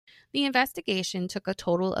The investigation took a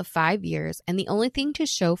total of 5 years, and the only thing to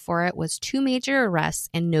show for it was 2 major arrests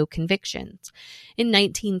and no convictions. In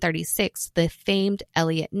 1936, the famed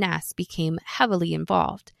Eliot Ness became heavily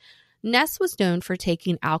involved. Ness was known for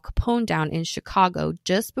taking Al Capone down in Chicago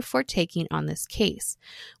just before taking on this case,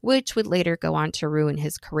 which would later go on to ruin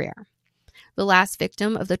his career. The last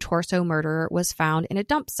victim of the Torso murderer was found in a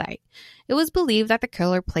dump site. It was believed that the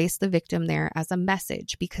killer placed the victim there as a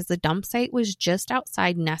message because the dump site was just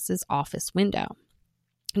outside Ness's office window.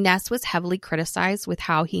 Ness was heavily criticized with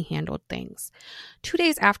how he handled things. 2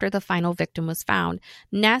 days after the final victim was found,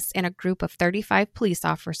 Ness and a group of 35 police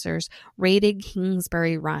officers raided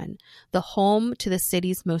Kingsbury Run, the home to the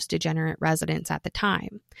city's most degenerate residents at the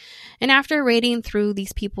time. And after raiding through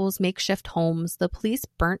these people's makeshift homes, the police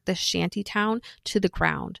burnt the shantytown to the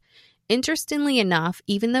ground. Interestingly enough,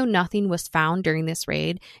 even though nothing was found during this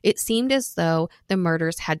raid, it seemed as though the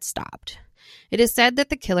murders had stopped. It is said that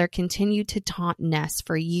the killer continued to taunt Ness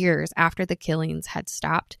for years after the killings had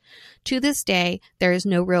stopped. To this day, there is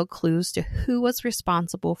no real clues to who was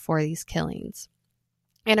responsible for these killings.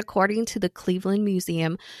 And according to the Cleveland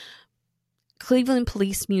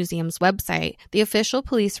Police Museum's website, the official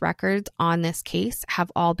police records on this case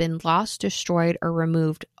have all been lost, destroyed, or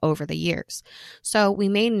removed over the years. So we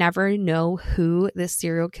may never know who the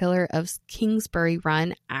serial killer of Kingsbury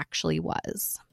Run actually was.